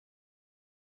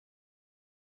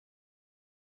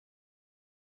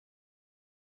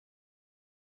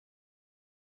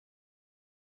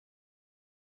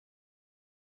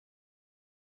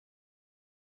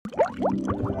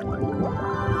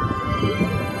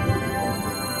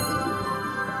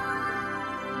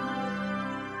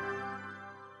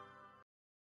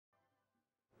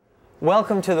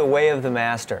Welcome to the Way of the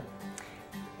Master.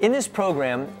 In this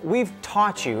program, we've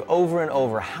taught you over and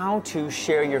over how to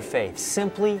share your faith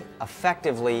simply,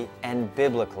 effectively, and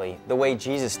biblically, the way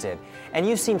Jesus did. And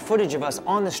you've seen footage of us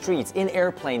on the streets, in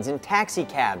airplanes, in taxi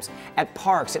cabs, at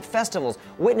parks, at festivals,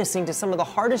 witnessing to some of the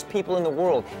hardest people in the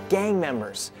world, gang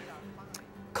members,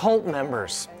 cult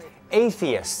members,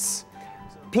 atheists,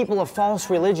 people of false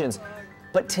religions.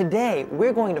 But today,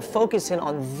 we're going to focus in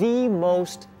on the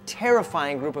most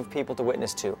terrifying group of people to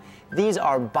witness to. These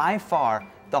are by far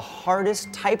the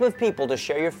hardest type of people to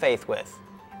share your faith with.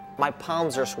 My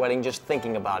palms are sweating just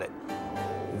thinking about it.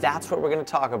 That's what we're going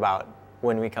to talk about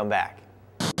when we come back.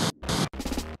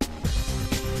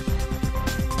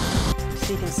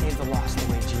 Seek and save the lost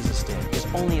the way Jesus did. There's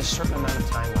only a certain amount of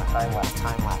time left.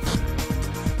 Time left.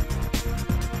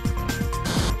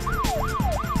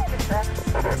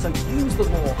 So use the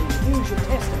law and use your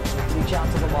testament to reach out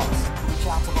to the lost. Reach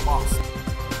out to the lost.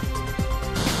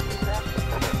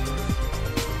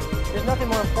 There's nothing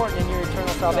more important than your eternal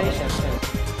salvation.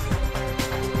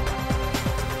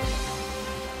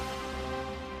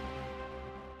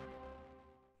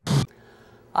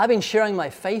 I've been sharing my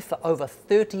faith for over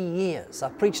 30 years.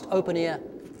 I've preached open air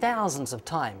thousands of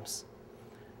times.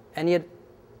 And yet,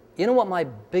 you know what my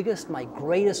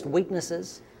greatest weakness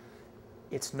is?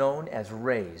 It's known as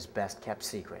Ray's best kept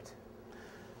secret.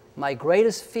 My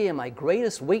greatest fear, my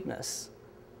greatest weakness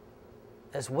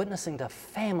is witnessing to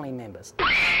family members.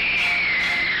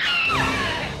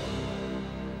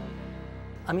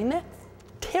 I mean, that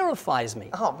terrifies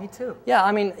me. Oh, me too. Yeah,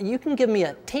 I mean, you can give me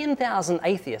a 10,000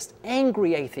 atheist,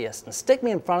 angry atheist, and stick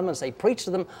me in front of them and say, preach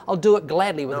to them, I'll do it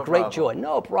gladly with great joy.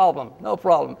 No problem, no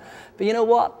problem. But you know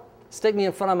what? Stick me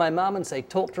in front of my mom and say,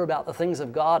 talk to her about the things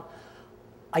of God.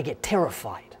 I get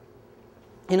terrified.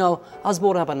 You know, I was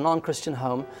brought up in a non-Christian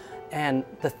home, and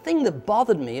the thing that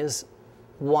bothered me is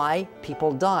why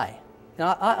people die. You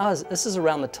know, this is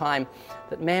around the time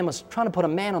that man was trying to put a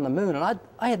man on the moon, and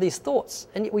I had these thoughts,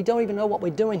 and yet we don't even know what we're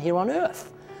doing here on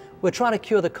Earth. We're trying to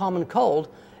cure the common cold,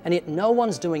 and yet no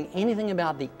one's doing anything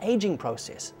about the aging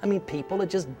process. I mean, people are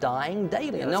just dying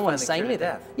daily, and no one's saying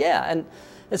anything. Yeah, and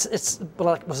it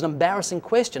was an embarrassing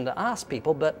question to ask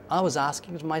people, but I was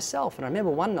asking it myself. And I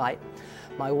remember one night,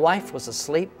 my wife was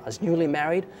asleep, I was newly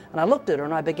married, and I looked at her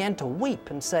and I began to weep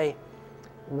and say,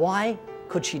 why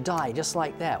could she die just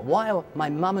like that? Why are my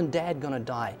mom and dad going to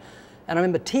die? And I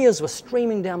remember tears were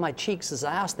streaming down my cheeks as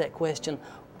I asked that question,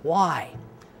 why?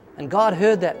 And God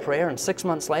heard that prayer, and 6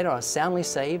 months later I was soundly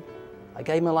saved. I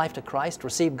gave my life to Christ,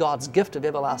 received God's gift of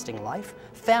everlasting life,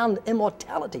 found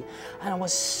immortality, and I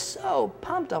was so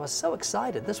pumped, I was so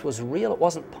excited. This was real, it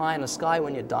wasn't pie in the sky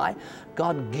when you die.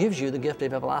 God gives you the gift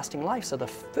of everlasting life. So the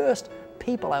first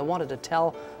people I wanted to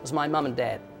tell was my mom and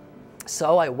dad.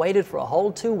 So I waited for a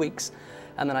whole 2 weeks,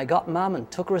 and then I got mom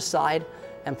and took her aside,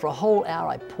 and for a whole hour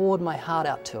I poured my heart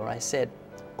out to her. I said,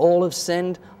 all have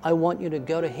sinned, I want you to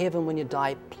go to heaven when you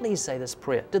die, please say this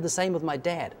prayer. Did the same with my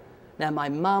dad. Now my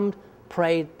mom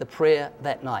prayed the prayer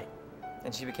that night.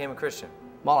 And she became a Christian?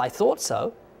 Well, I thought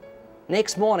so.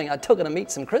 Next morning I took her to meet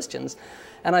some Christians,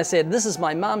 and I said, this is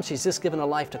my mom, she's just given her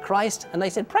life to Christ. And they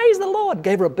said, praise the Lord.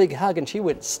 Gave her a big hug, and she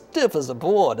went stiff as a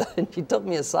board. And she took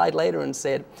me aside later and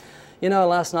said, you know,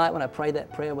 last night when I prayed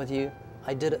that prayer with you,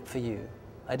 I did it for you.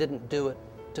 I didn't do it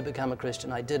to become a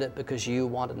Christian. I did it because you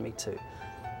wanted me to.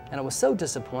 And it was so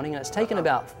disappointing, and it's taken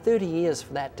about 30 years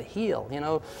for that to heal, you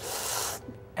know.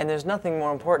 And there's nothing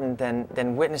more important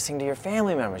than witnessing to your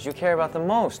family members. You care about them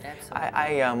most.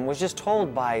 Absolutely. I was just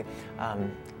told by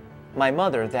my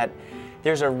mother that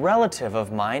there's a relative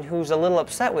of mine who's a little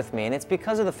upset with me, and it's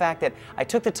because of the fact that I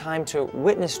took the time to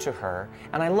witness to her,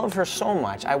 and I love her so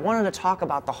much. I wanted to talk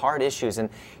about the hard issues, and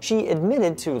she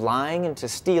admitted to lying and to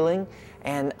stealing,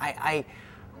 and I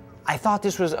thought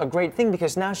this was a great thing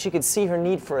because now she could see her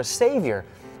need for a savior.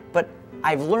 But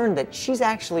I've learned that she's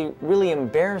actually really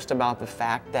embarrassed about the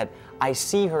fact that I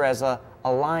see her as a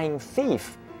lying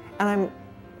thief. And I'm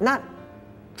not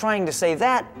trying to say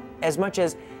that as much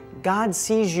as God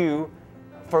sees you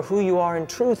for who you are in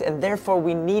truth, and therefore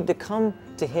we need to come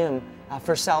to Him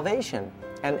for salvation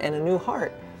and a new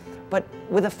heart. But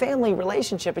with a family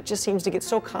relationship, it just seems to get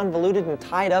so convoluted and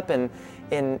tied up in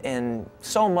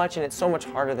so much, and it's so much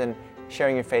harder than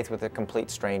sharing your faith with a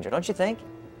complete stranger, don't you think?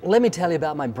 Let me tell you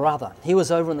about my brother. He was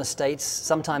over in the States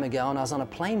some time ago, and I was on a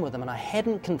plane with him, and I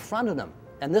hadn't confronted him.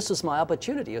 And this was my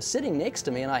opportunity. He was sitting next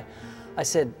to me, and I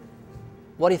said,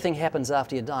 what do you think happens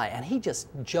after you die? And he just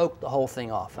joked the whole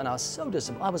thing off. And I was so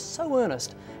disappointed. I was so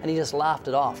earnest, and he just laughed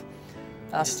it off.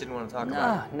 I just didn't want to talk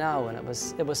about it. No, and it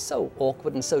was so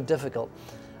awkward and so difficult.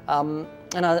 And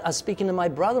I was speaking to my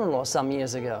brother-in-law some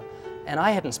years ago, and I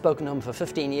hadn't spoken to him for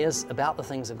 15 years about the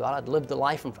things of God. I'd lived the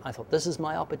life, and I thought, this is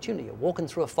my opportunity. We're walking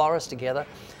through a forest together.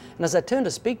 And as I turned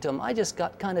to speak to him, I just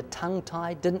got kind of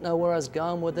tongue-tied, didn't know where I was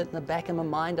going with it. In the back of my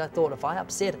mind, I thought, if I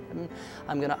upset him,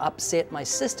 I'm going to upset my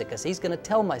sister, because he's going to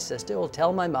tell my sister, or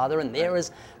tell my mother, and there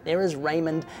is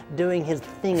Raymond doing his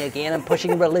thing again and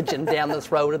pushing religion down the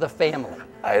throat of the family.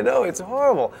 I know, it's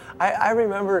horrible. I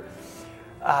remember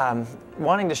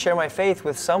wanting to share my faith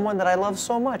with someone that I love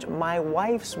so much, my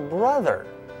wife's brother.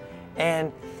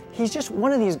 And he's just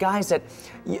one of these guys that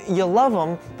you love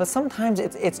him, but sometimes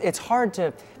it's hard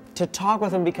to talk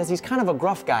with him because he's kind of a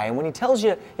gruff guy. And when he tells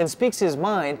you and speaks his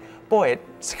mind, boy,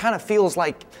 it kind of feels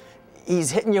like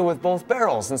he's hitting you with both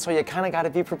barrels. And so you kind of got to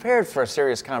be prepared for a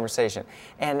serious conversation.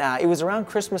 And it was around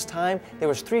Christmas time. There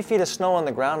was 3 feet of snow on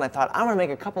the ground. And I thought, I'm going to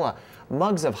make a couple of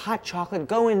mugs of hot chocolate,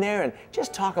 go in there and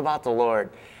just talk about the Lord.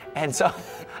 And so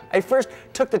I first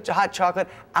took the hot chocolate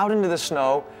out into the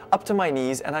snow, up to my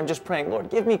knees, and I'm just praying, Lord,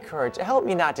 give me courage. Help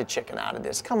me not to chicken out of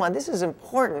this. Come on, this is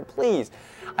important, please.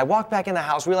 I walked back in the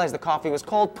house, realized the coffee was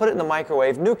cold, put it in the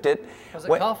microwave, nuked it. Was it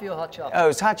coffee or hot chocolate? Oh, it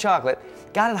was hot chocolate.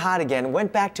 Got it hot again,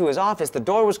 went back to his office. The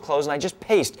door was closed, and I just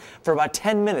paced for about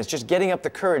 10 minutes, just getting up the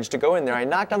courage to go in there. I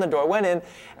knocked on the door, went in,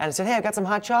 and I said, hey, I got some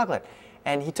hot chocolate.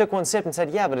 And he took one sip and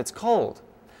said, yeah, but it's cold.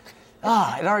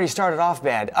 It already started off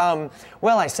bad.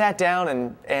 Well, I sat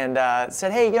down and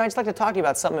said, hey, I'd just like to talk to you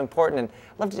about something important,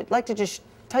 and I'd like to just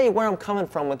tell you where I'm coming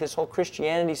from with this whole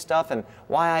Christianity stuff and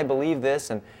why I believe this.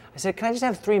 And I said, can I just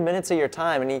have 3 minutes of your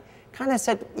time? And he kind of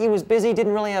said he was busy,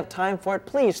 didn't really have time for it.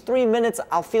 Please, 3 minutes,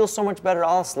 I'll feel so much better.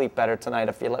 I'll sleep better tonight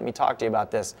if you let me talk to you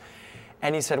about this.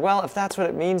 And he said, well, if that's what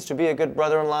it means to be a good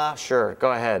brother-in-law, sure,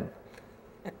 go ahead.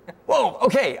 Whoa,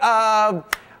 okay.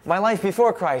 My life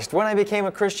before Christ, when I became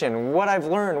a Christian, what I've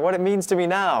learned, what it means to me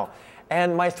now.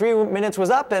 And my 3 minutes was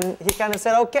up, and he kind of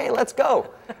said, okay, let's go.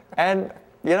 And,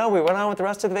 we went on with the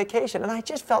rest of the vacation. And I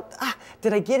just felt,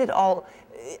 did I get it all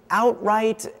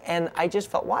outright? And I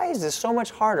just felt, why is this so much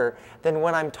harder than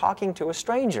when I'm talking to a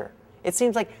stranger? It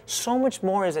seems like so much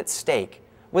more is at stake.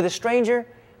 With a stranger,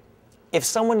 if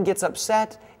someone gets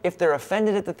upset, if they're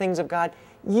offended at the things of God,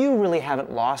 you really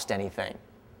haven't lost anything.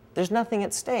 There's nothing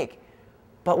at stake.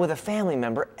 But with a family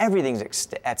member, everything's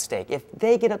at stake. If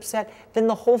they get upset, then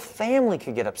the whole family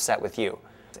could get upset with you.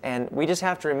 And we just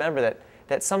have to remember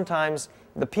that sometimes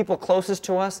the people closest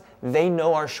to us, they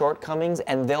know our shortcomings,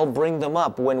 and they'll bring them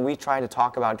up when we try to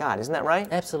talk about God. Isn't that right?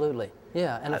 Absolutely.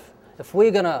 Yeah. And if we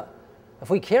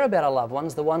care about our loved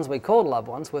ones, the ones we call loved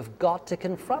ones, we've got to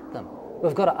confront them.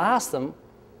 We've got to ask them,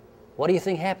 what do you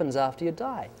think happens after you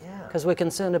die? Because we're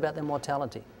concerned about their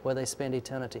mortality, where they spend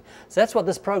eternity. So that's what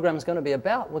this program is going to be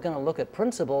about. We're going to look at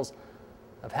principles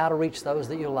of how to reach those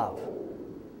that you love.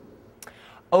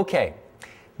 Okay.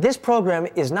 This program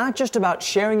is not just about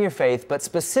sharing your faith, but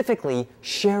specifically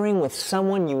sharing with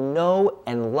someone you know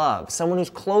and love, someone who's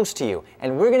close to you.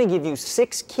 And we're going to give you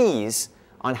 6 keys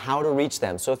on how to reach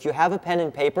them. So if you have a pen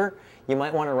and paper, you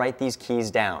might want to write these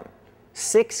keys down.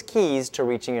 6 keys to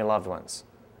reaching your loved ones.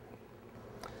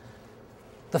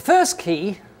 The first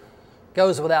key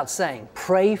goes without saying.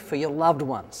 Pray for your loved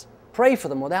ones. Pray for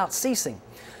them without ceasing.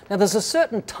 Now, there's a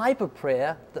certain type of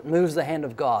prayer that moves the hand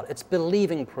of God. It's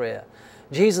believing prayer.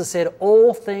 Jesus said,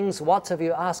 all things whatsoever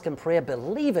you ask in prayer,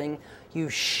 believing, you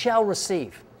shall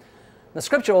receive. The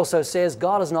scripture also says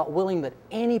God is not willing that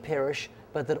any perish,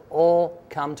 but that all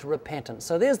come to repentance.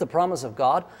 So there's the promise of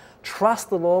God. Trust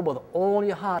the Lord with all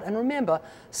your heart. And remember,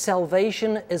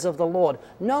 salvation is of the Lord.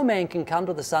 No man can come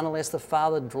to the Son unless the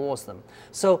Father draws them.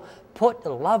 So put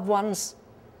the loved ones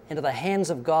into the hands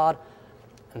of God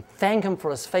and thank Him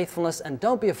for His faithfulness, and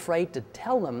don't be afraid to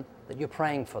tell them that you're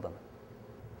praying for them.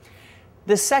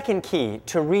 The second key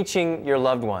to reaching your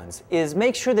loved ones is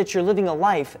make sure that you're living a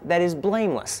life that is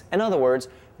blameless. In other words,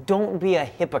 don't be a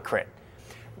hypocrite.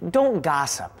 Don't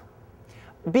gossip.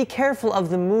 Be careful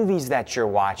of the movies that you're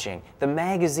watching, the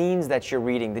magazines that you're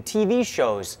reading, the TV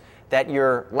shows that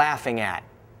you're laughing at.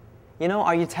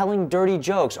 Are you telling dirty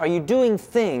jokes? Are you doing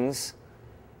things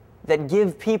that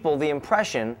give people the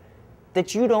impression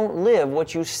that you don't live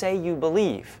what you say you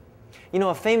believe?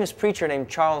 A famous preacher named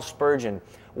Charles Spurgeon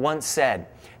once said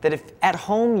that if at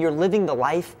home you're living the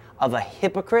life of a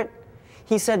hypocrite,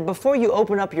 he said, before you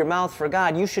open up your mouth for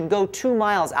God, you should go 2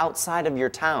 miles outside of your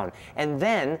town. And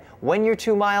then, when you're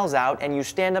 2 miles out and you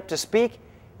stand up to speak,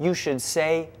 you should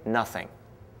say nothing.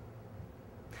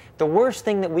 The worst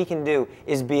thing that we can do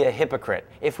is be a hypocrite.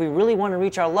 If we really want to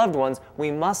reach our loved ones, we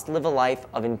must live a life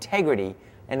of integrity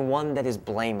and one that is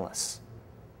blameless.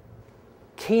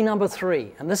 Key number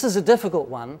 3, and this is a difficult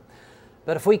one,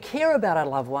 but if we care about our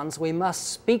loved ones, we must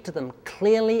speak to them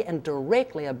clearly and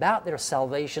directly about their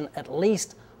salvation at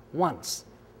least once.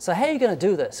 So how are you going to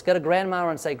do this? Go to Grandma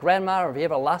and say, Grandma, have you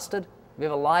ever lusted? Have you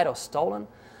ever lied or stolen?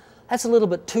 That's a little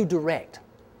bit too direct.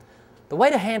 The way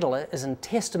to handle it is in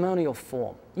testimonial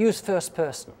form. Use first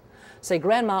person. Say,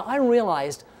 Grandma, I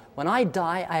realized when I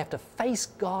die, I have to face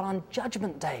God on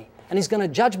Judgment Day, and He's going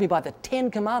to judge me by the 10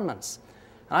 Commandments.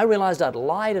 And I realized I'd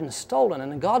lied and stolen,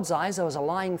 and in God's eyes, I was a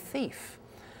lying thief.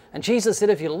 And Jesus said,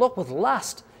 if you look with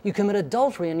lust, you commit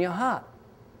adultery in your heart.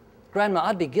 Grandma,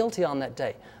 I'd be guilty on that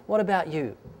day. What about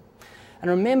you?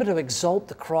 And remember to exalt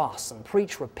the cross and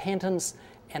preach repentance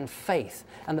and faith.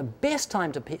 And the best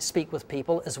time to speak with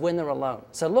people is when they're alone.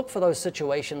 So look for those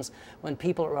situations when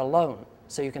people are alone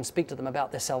so you can speak to them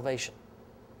about their salvation.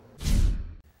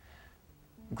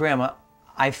 Grandma,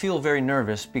 I feel very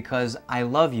nervous because I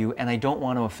love you and I don't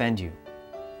want to offend you.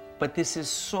 But this is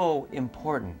so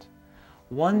important.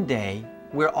 One day,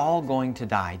 we're all going to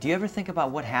die. Do you ever think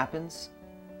about what happens?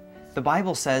 The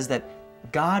Bible says that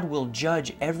God will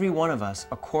judge every one of us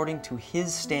according to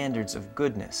His standards of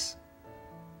goodness.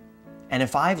 And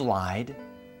if I've lied,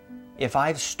 if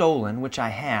I've stolen, which I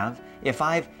have, if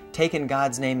I've taken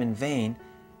God's name in vain,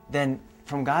 then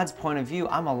from God's point of view,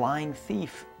 I'm a lying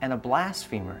thief and a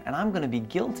blasphemer, and I'm going to be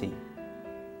guilty,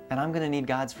 and I'm going to need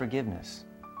God's forgiveness.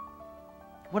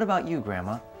 What about you,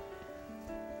 Grandma?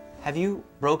 Have you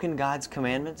broken God's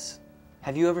commandments?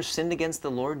 Have you ever sinned against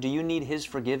the Lord? Do you need His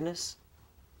forgiveness?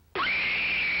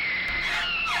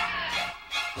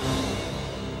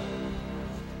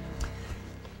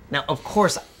 Now, of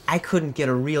course, I couldn't get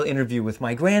a real interview with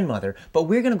my grandmother, but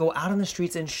we're going to go out on the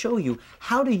streets and show you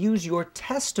how to use your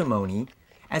testimony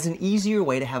as an easier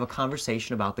way to have a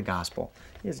conversation about the gospel.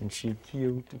 Isn't she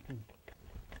cute?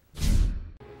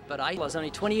 But I was only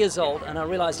 20 years old, and I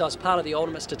realized I was part of the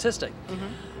ultimate statistic.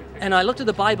 And I looked at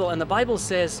the Bible, and the Bible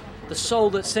says, the soul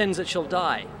that sins, it shall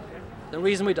die. The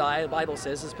reason we die, the Bible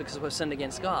says, is because we've sinned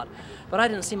against God. But I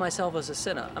didn't see myself as a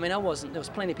sinner. I mean, I wasn't. There was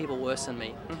plenty of people worse than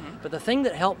me. But the thing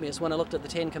that helped me is when I looked at the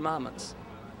 10 Commandments.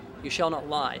 You shall not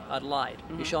lie, I'd lied.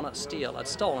 You shall not steal, I'd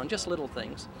stolen, just little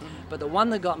things. But the one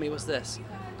that got me was this.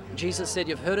 Jesus said,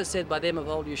 you've heard it said by them of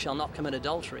old, you shall not commit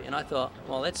adultery. And I thought,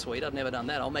 well, that's sweet, I've never done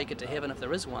that. I'll make it to heaven if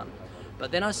there is one.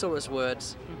 But then I saw His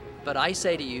words, but I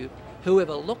say to you,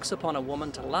 whoever looks upon a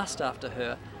woman to lust after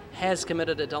her has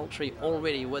committed adultery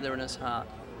already with her in his heart.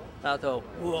 I thought,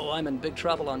 whoa, I'm in big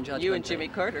trouble on Judgment You and Day. Jimmy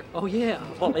Carter. Oh yeah,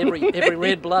 well every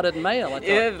red-blooded male. I thought,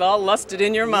 You've all lusted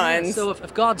in your minds. So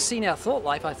if God's seen our thought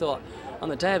life, I thought, on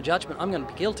the day of judgment, I'm going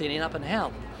to be guilty and end up in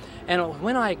hell. And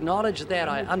when I acknowledged that,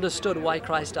 I understood why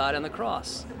Christ died on the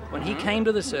cross. When He came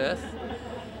to this earth,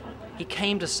 He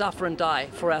came to suffer and die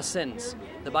for our sins.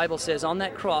 The Bible says on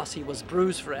that cross, He was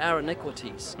bruised for our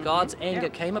iniquities. God's anger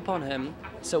came upon Him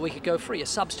so we could go free, a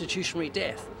substitutionary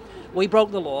death. We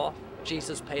broke the law,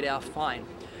 Jesus paid our fine.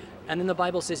 And then the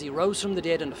Bible says He rose from the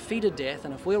dead and defeated death,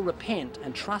 and if we'll repent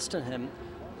and trust in Him,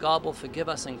 God will forgive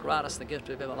us and grant us the gift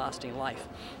of everlasting life.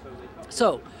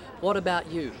 So, what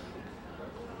about you?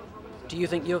 Do you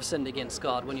think you've sinned against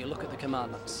God when you look at the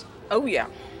commandments? Oh, yeah.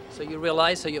 So you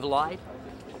realize, so you've lied,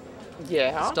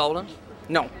 Yeah. stolen,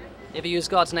 No. ever used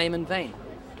God's name in vain?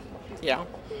 Yeah.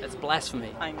 That's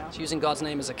blasphemy. I know. It's using God's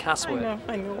name as a cuss word.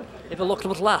 I know. Ever looked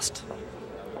with lust?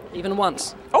 Even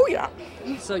once. Oh, yeah.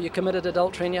 So you committed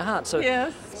adultery in your heart. So,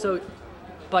 Yes. So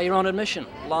by your own admission,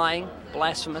 lying,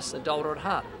 blasphemous, adulterate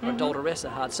heart, or adulteress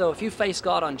at heart. So if you face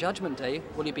God on Judgment Day,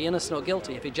 will you be innocent or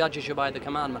guilty if He judges you by the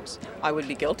commandments? I would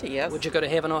be guilty, yes. Would you go to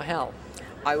heaven or hell?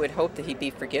 I would hope that He'd be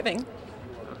forgiving.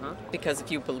 Because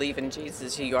if you believe in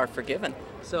Jesus, you are forgiven.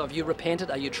 So have you repented?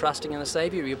 Are you trusting in the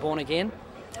Savior? Are you born again?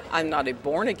 I'm not a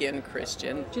born-again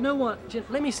Christian. Do you know what?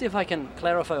 Let me see if I can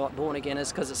clarify what born again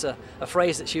is, because it's a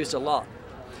phrase that's used a lot.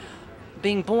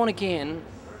 Being born again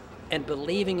and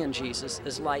believing in Jesus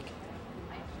is like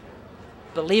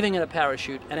believing in a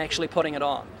parachute and actually putting it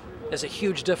on. There's a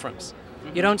huge difference.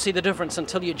 You don't see the difference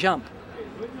until you jump.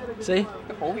 See?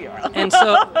 Oh, yeah. And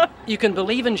so you can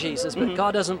believe in Jesus, but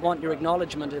God doesn't want your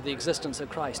acknowledgement of the existence of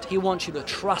Christ. He wants you to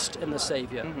trust in the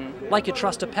Savior, like you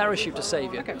trust a parachute to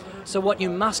save you. Okay. So what you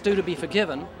must do to be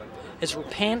forgiven is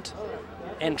repent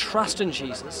and trust in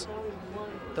Jesus.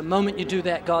 The moment you do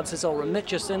that, God says, I'll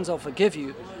remit your sins, I'll forgive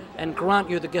you, and grant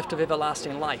you the gift of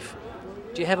everlasting life.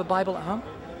 Do you have a Bible at home?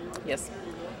 Yes.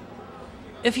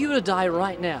 If you were to die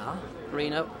right now,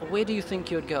 Rena, where do you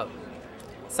think you would go?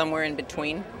 Somewhere in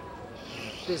between.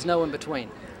 there's no in between?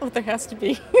 Oh, there has to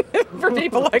be for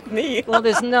people like me. Well,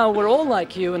 we're all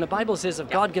like you, and the Bible says if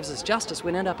God gives us justice,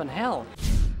 we'd end up in hell.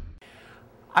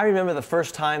 I remember the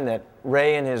first time that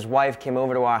Ray and his wife came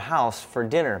over to our house for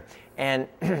dinner, and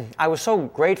I was so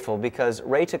grateful because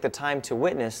Ray took the time to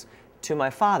witness to my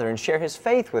father and share his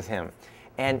faith with him.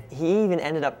 And he even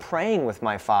ended up praying with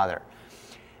my father.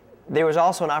 There was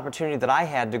also an opportunity that I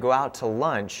had to go out to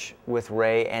lunch with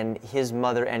Ray and his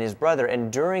mother and his brother,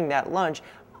 and during that lunch,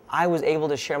 I was able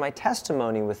to share my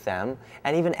testimony with them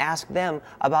and even ask them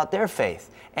about their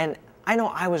faith. And I know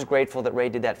I was grateful that Ray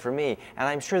did that for me, and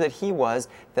I'm sure that he was,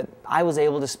 that I was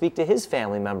able to speak to his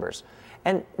family members.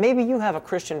 And maybe you have a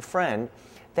Christian friend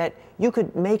that you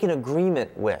could make an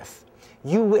agreement with.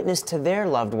 You witness to their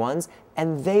loved ones,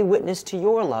 and they witness to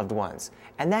your loved ones.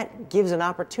 And that gives an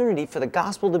opportunity for the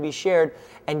gospel to be shared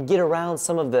and get around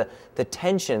some of the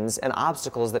tensions and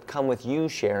obstacles that come with you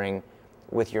sharing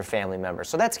with your family members.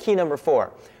 So that's key number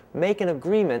 4. Make an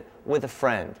agreement with a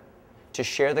friend to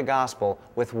share the gospel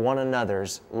with one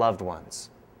another's loved ones.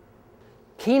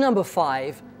 Key number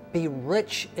 5, be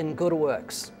rich in good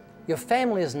works. Your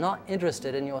family is not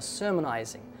interested in your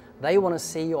sermonizing. They want to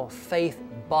see your faith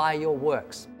by your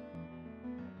works.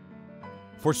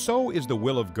 For so is the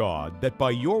will of God, that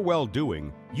by your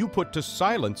well-doing you put to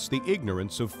silence the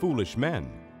ignorance of foolish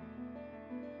men.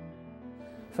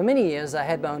 For many years I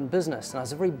had my own business and I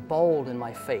was very bold in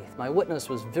my faith. My witness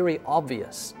was very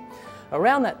obvious.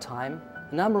 Around that time,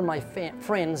 a number of my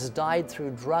friends died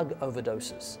through drug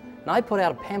overdoses. And I put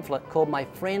out a pamphlet called My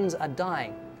Friends Are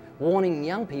Dying, warning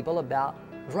young people about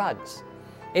drugs,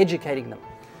 educating them.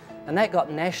 And that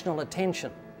got national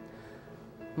attention.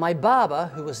 My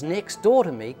barber, who was next door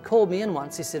to me, called me in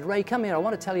once. He said, "Ray, come here, I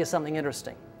want to tell you something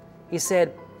interesting." He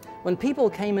said, when people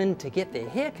came in to get their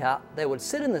hair cut, they would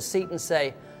sit in the seat and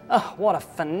say, "Oh, what a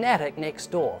fanatic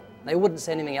next door." They wouldn't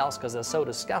say anything else because they're so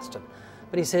disgusted.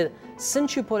 But he said,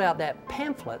 since you put out that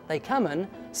pamphlet, they come in,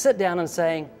 sit down and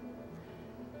saying,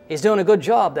 "He's doing a good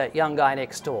job, that young guy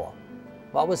next door."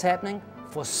 What was happening?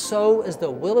 For so is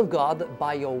the will of God, that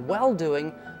by your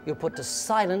well-doing you put to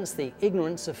silence the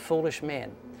ignorance of foolish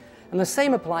men. And the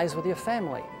same applies with your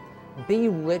family. Be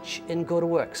rich in good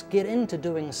works. Get into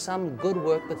doing some good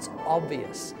work that's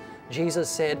obvious. Jesus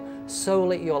said, "So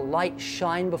let your light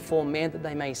shine before men, that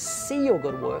they may see your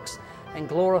good works and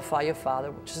glorify your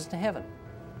Father which is in heaven."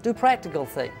 Do practical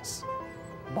things.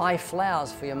 Buy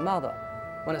flowers for your mother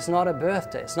when it's not her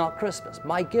birthday, it's not Christmas.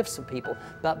 Buy gifts for people,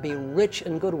 but be rich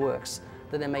in good works,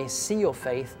 that they may see your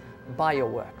faith by your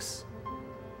works.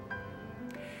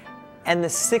 And the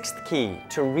 6th key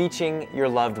to reaching your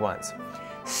loved ones: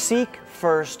 seek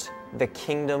first the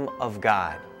kingdom of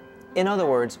God. In other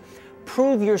words,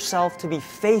 prove yourself to be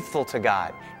faithful to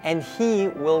God, and He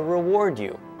will reward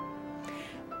you.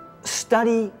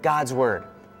 Study God's Word.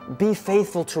 Be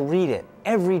faithful to read it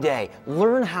every day.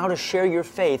 Learn how to share your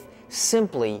faith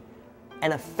simply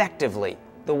and effectively,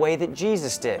 the way that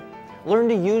Jesus did. Learn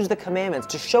to use the commandments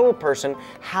to show a person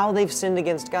how they've sinned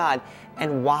against God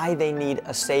and why they need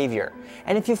a Savior.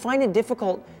 And if you find it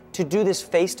difficult to do this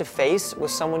face-to-face with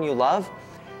someone you love,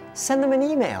 send them an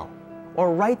email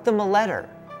or write them a letter.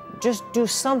 Just do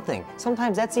something.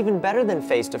 Sometimes that's even better than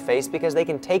face-to-face because they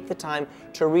can take the time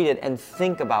to read it and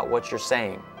think about what you're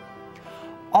saying.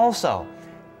 Also,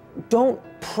 don't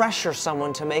pressure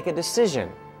someone to make a decision.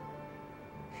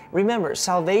 Remember,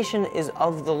 salvation is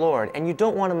of the Lord, and you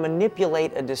don't want to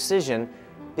manipulate a decision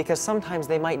because sometimes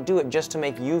they might do it just to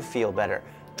make you feel better.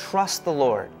 Trust the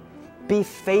Lord. Be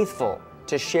faithful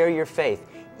to share your faith,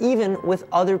 even with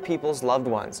other people's loved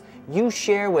ones. You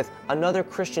share with another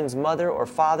Christian's mother or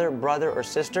father, brother or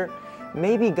sister,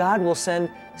 maybe God will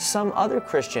send some other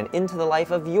Christian into the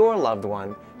life of your loved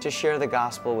one to share the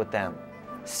gospel with them.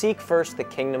 Seek first the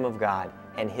kingdom of God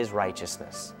and His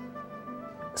righteousness.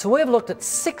 So we've looked at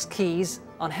 6 keys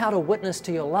on how to witness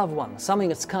to your loved one, something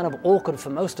that's kind of awkward for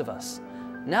most of us.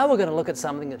 Now we're going to look at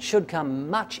something that should come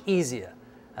much easier,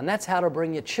 and that's how to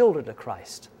bring your children to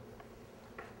Christ.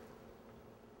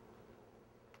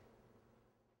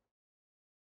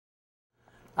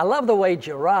 I love the way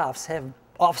giraffes have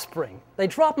offspring. They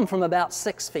drop them from about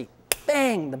 6 feet.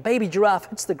 Bang! The baby giraffe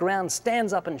hits the ground,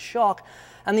 stands up in shock,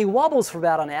 and he wobbles for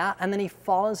about an hour, and then he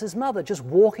follows his mother, just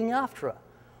walking after her.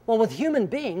 Well, with human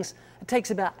beings, it takes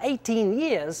about 18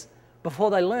 years before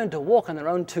they learn to walk on their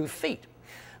own 2 feet.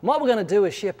 And what we're going to do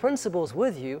is share principles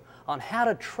with you on how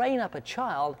to train up a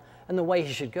child in the way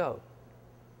he should go.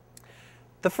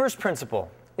 The first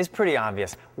principle is pretty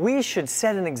obvious. We should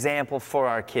set an example for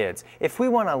our kids. If we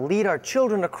want to lead our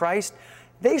children to Christ,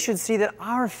 they should see that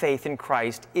our faith in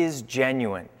Christ is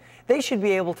genuine. They should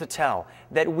be able to tell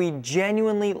that we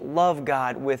genuinely love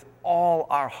God with all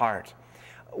our heart.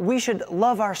 We should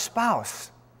love our spouse.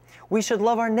 We should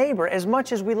love our neighbor as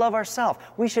much as we love ourselves.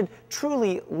 We should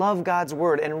truly love God's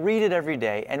Word and read it every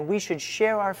day, and we should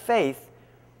share our faith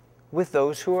with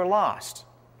those who are lost.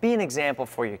 Be an example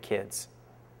for your kids.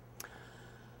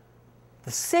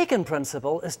 The second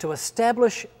principle is to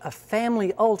establish a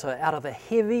family altar out of the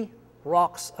heavy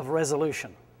rocks of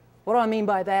resolution. What do I mean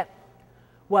by that?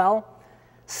 Well,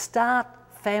 start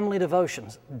family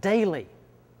devotions daily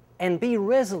and be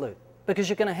resolute, because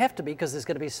you're going to have to be, because there's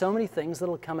going to be so many things that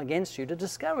will come against you to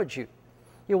discourage you.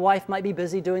 Your wife might be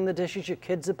busy doing the dishes, your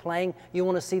kids are playing, you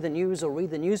want to see the news or read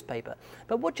the newspaper.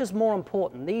 But which is more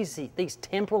important, these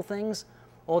temporal things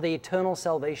or the eternal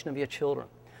salvation of your children?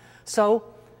 So,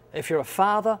 if you're a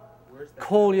father,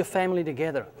 call your family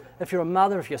together. If you're a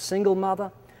mother, if you're a single mother,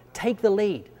 take the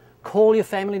lead. Call your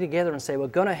family together and say, we're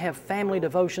going to have family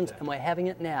devotions, and we're having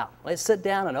it now. Let's sit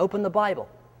down and open the Bible.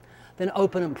 Then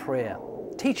open in prayer.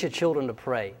 Teach your children to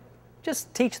pray.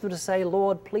 Just teach them to say,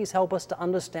 Lord, please help us to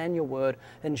understand your word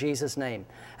in Jesus' name.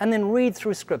 And then read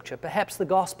through Scripture, perhaps the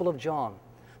Gospel of John,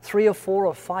 3 or 4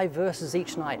 or 5 verses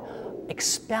each night,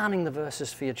 expounding the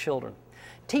verses for your children.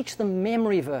 Teach them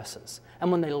memory verses.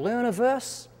 And when they learn a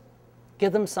verse,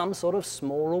 give them some sort of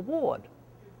small reward.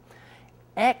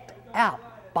 Act out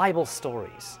Bible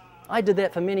stories. I did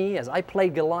that for many years. I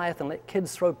played Goliath and let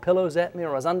kids throw pillows at me, or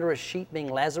I was under a sheet being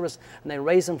Lazarus and they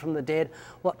raise him from the dead.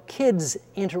 What kids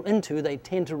enter into, they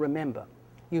tend to remember.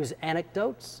 Use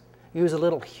anecdotes, use a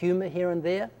little humor here and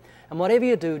there, and whatever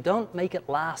you do, don't make it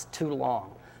last too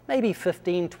long. Maybe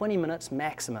 15, 20 minutes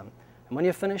maximum. And when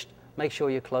you're finished, make sure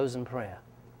you close in prayer.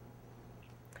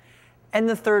 And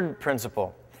the third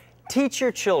principle, teach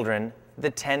your children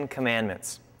the 10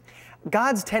 Commandments.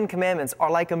 God's 10 Commandments are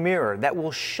like a mirror that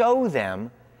will show them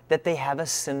that they have a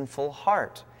sinful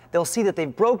heart. They'll see that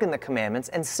they've broken the commandments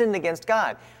and sinned against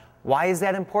God. Why is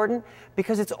that important?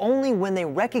 Because it's only when they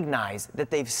recognize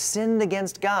that they've sinned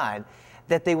against God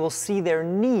that they will see their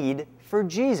need for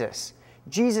Jesus.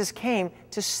 Jesus came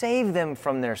to save them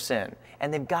from their sin,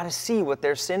 and they've got to see what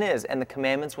their sin is, and the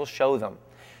commandments will show them.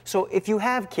 So if you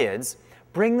have kids,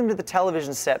 bring them to the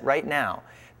television set right now,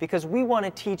 because we want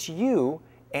to teach you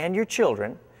and your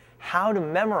children how to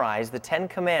memorize the 10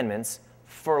 Commandments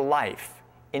for life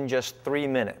in just 3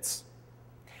 minutes.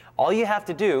 All you have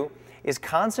to do is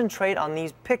concentrate on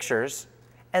these pictures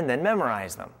and then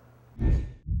memorize them.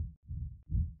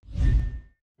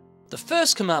 The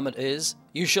first commandment is,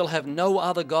 you shall have no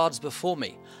other gods before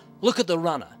me. Look at the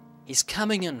runner. He's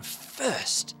coming in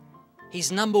first.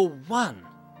 He's number 1.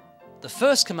 The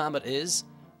first commandment is,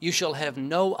 you shall have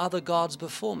no other gods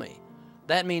before me.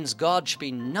 That means God should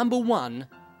be number 1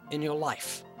 in your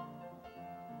life.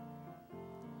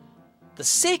 The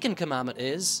second commandment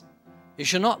is, you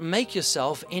shall not make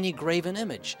yourself any graven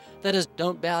image. That is,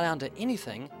 don't bow down to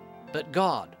anything but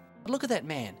God. Look at that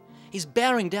man. He's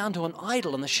bowing down to an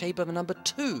idol in the shape of a number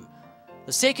 2.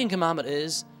 The second commandment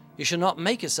is, you shall not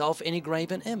make yourself any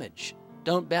graven image.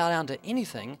 Don't bow down to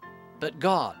anything but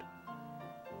God.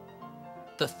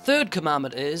 The third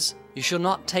commandment is, you shall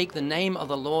not take the name of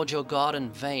the Lord your God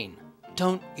in vain.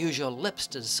 Don't use your lips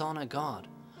to dishonor God.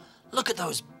 Look at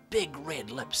those big red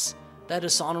lips. They're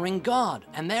dishonoring God,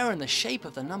 and they're in the shape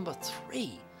of the number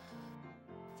 3.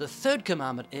 The third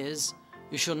commandment is,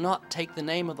 you shall not take the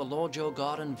name of the Lord your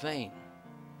God in vain.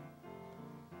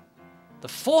 The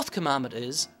fourth commandment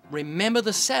is, remember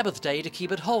the Sabbath day to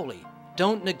keep it holy.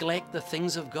 Don't neglect the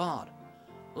things of God.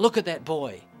 Look at that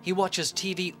boy. He watches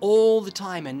TV all the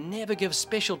time and never gives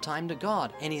special time to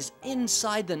God. And he's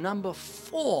inside the number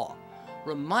 4,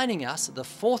 reminding us that the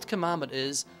fourth commandment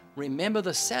is, remember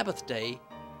the Sabbath day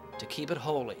to keep it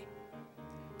holy.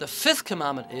 The fifth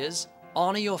commandment is,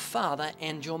 honor your father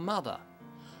and your mother.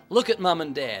 Look at mum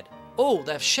and dad. Oh,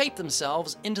 they've shaped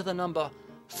themselves into the number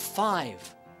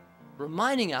 5,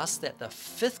 reminding us that the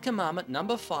fifth commandment,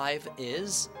 number 5,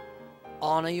 is,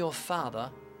 honor your father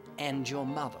and your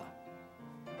mother.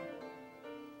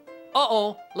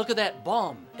 Uh-oh, look at that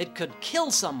bomb. It could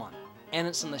kill someone. And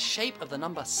it's in the shape of the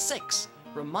number 6,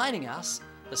 reminding us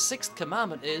the 6th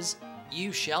commandment is,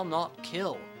 you shall not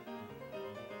kill.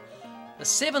 The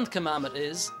 7th commandment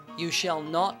is, you shall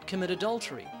not commit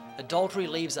adultery. Adultery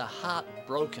leaves a heart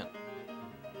broken.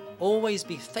 Always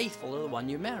be faithful to the one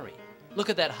you marry. Look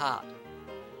at that heart.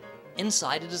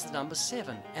 Inside it is the number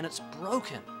 7, and it's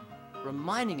broken,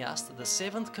 reminding us that the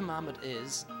 7th commandment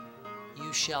is,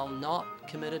 you shall not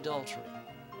commit adultery.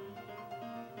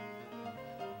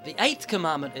 The 8th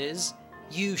commandment is,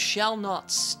 you shall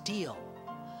not steal.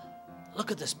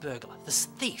 Look at this burglar, this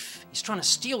thief. He's trying to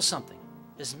steal something.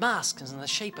 is masked in the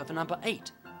shape of a number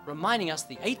 8, reminding us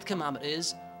the 8th commandment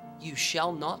is, you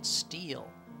shall not steal.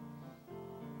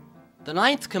 The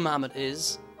 9th commandment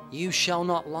is, you shall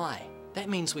not lie. That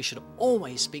means we should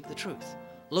always speak the truth.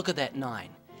 Look at that 9.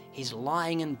 He's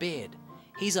lying in bed.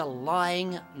 He's a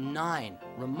lying 9,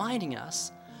 reminding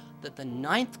us that the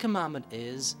 9th commandment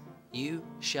is, you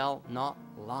shall not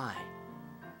lie.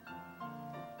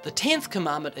 The 10th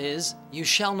commandment is, you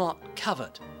shall not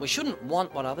covet. We shouldn't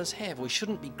want what others have. We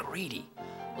shouldn't be greedy.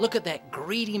 Look at that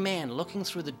greedy man looking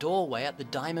through the doorway at the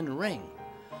diamond ring.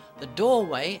 The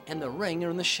doorway and the ring are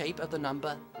in the shape of the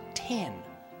number 10,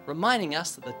 reminding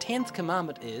us that the 10th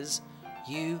commandment is,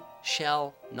 you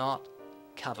shall not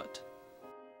covet.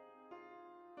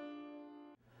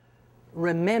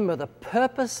 Remember, the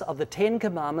purpose of the 10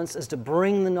 Commandments is to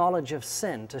bring the knowledge of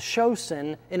sin, to show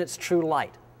sin in its true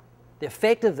light. The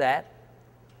effect of that,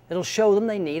 it'll show them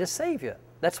they need a Savior.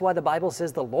 That's why the Bible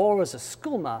says the law is a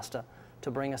schoolmaster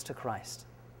to bring us to Christ.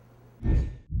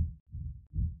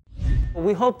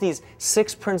 We hope these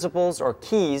 6 principles or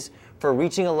keys for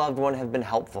reaching a loved one have been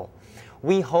helpful.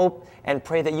 We hope and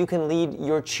pray that you can lead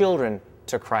your children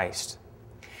to Christ.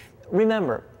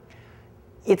 Remember,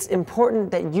 it's important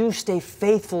that you stay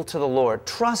faithful to the Lord.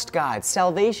 Trust God.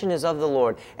 Salvation is of the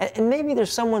Lord. And maybe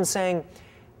there's someone saying,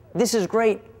 this is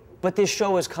great, but this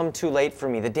show has come too late for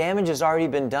me. The damage has already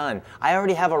been done. I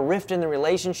already have a rift in the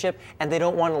relationship, and they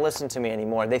don't want to listen to me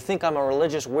anymore. They think I'm a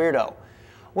religious weirdo.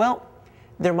 Well,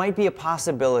 there might be a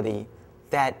possibility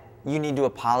that you need to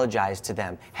apologize to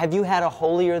them. Have you had a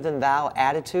holier-than-thou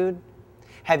attitude?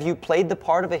 Have you played the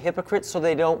part of a hypocrite so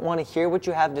they don't want to hear what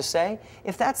you have to say?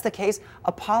 If that's the case,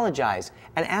 apologize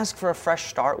and ask for a fresh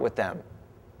start with them.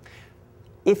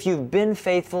 If you've been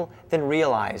faithful, then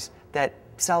realize that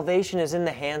salvation is in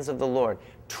the hands of the Lord.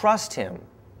 Trust Him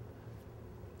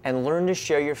and learn to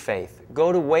share your faith.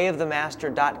 Go to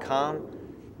wayofthemaster.com.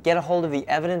 Get a hold of the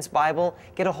Evidence Bible,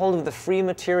 get a hold of the free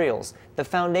materials, the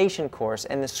Foundation Course,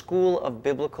 and the School of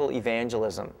Biblical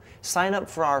Evangelism. Sign up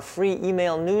for our free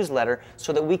email newsletter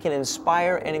so that we can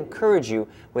inspire and encourage you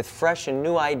with fresh and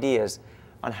new ideas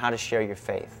on how to share your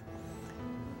faith.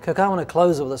 Kirk, I want to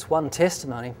close with this one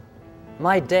testimony.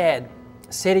 My dad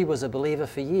said he was a believer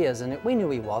for years, and we knew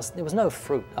he was. There was no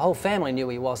fruit. The whole family knew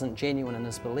he wasn't genuine in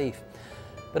his belief.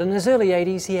 But in his early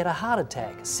 80s, he had a heart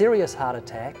attack, a serious heart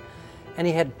attack, and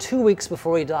he had 2 weeks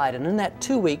before he died. And in that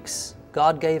 2 weeks,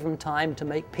 God gave him time to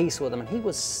make peace with him, and he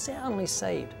was soundly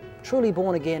saved, truly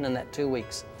born again in that 2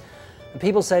 weeks. And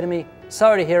people say to me,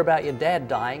 sorry to hear about your dad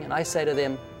dying, and I say to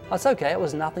them, oh, it's okay, it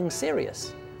was nothing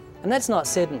serious. And that's not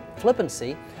said in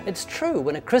flippancy. It's true.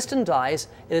 When a Christian dies,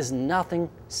 it is nothing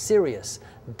serious.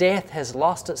 Death has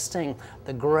lost its sting.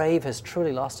 The grave has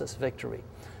truly lost its victory.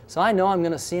 So I know I'm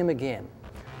going to see him again.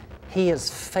 He is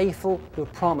faithful who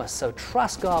promised. So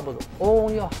trust God with all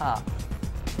your heart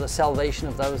for the salvation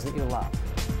of those that you love.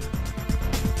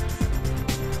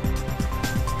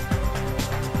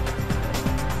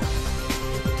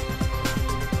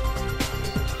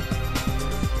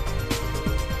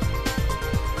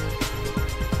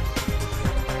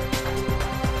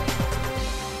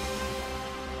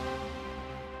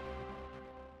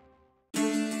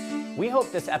 We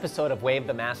hope this episode of Way of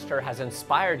the Master has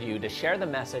inspired you to share the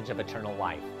message of eternal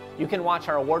life. You can watch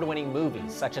our award-winning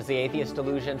movies, such as The Atheist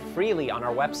Delusion, freely on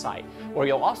our website, where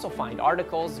you'll also find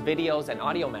articles, videos, and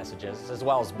audio messages, as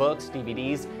well as books,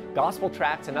 DVDs, gospel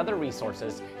tracts, and other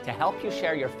resources to help you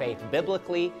share your faith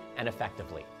biblically and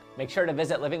effectively. Make sure to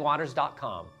visit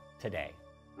livingwaters.com today.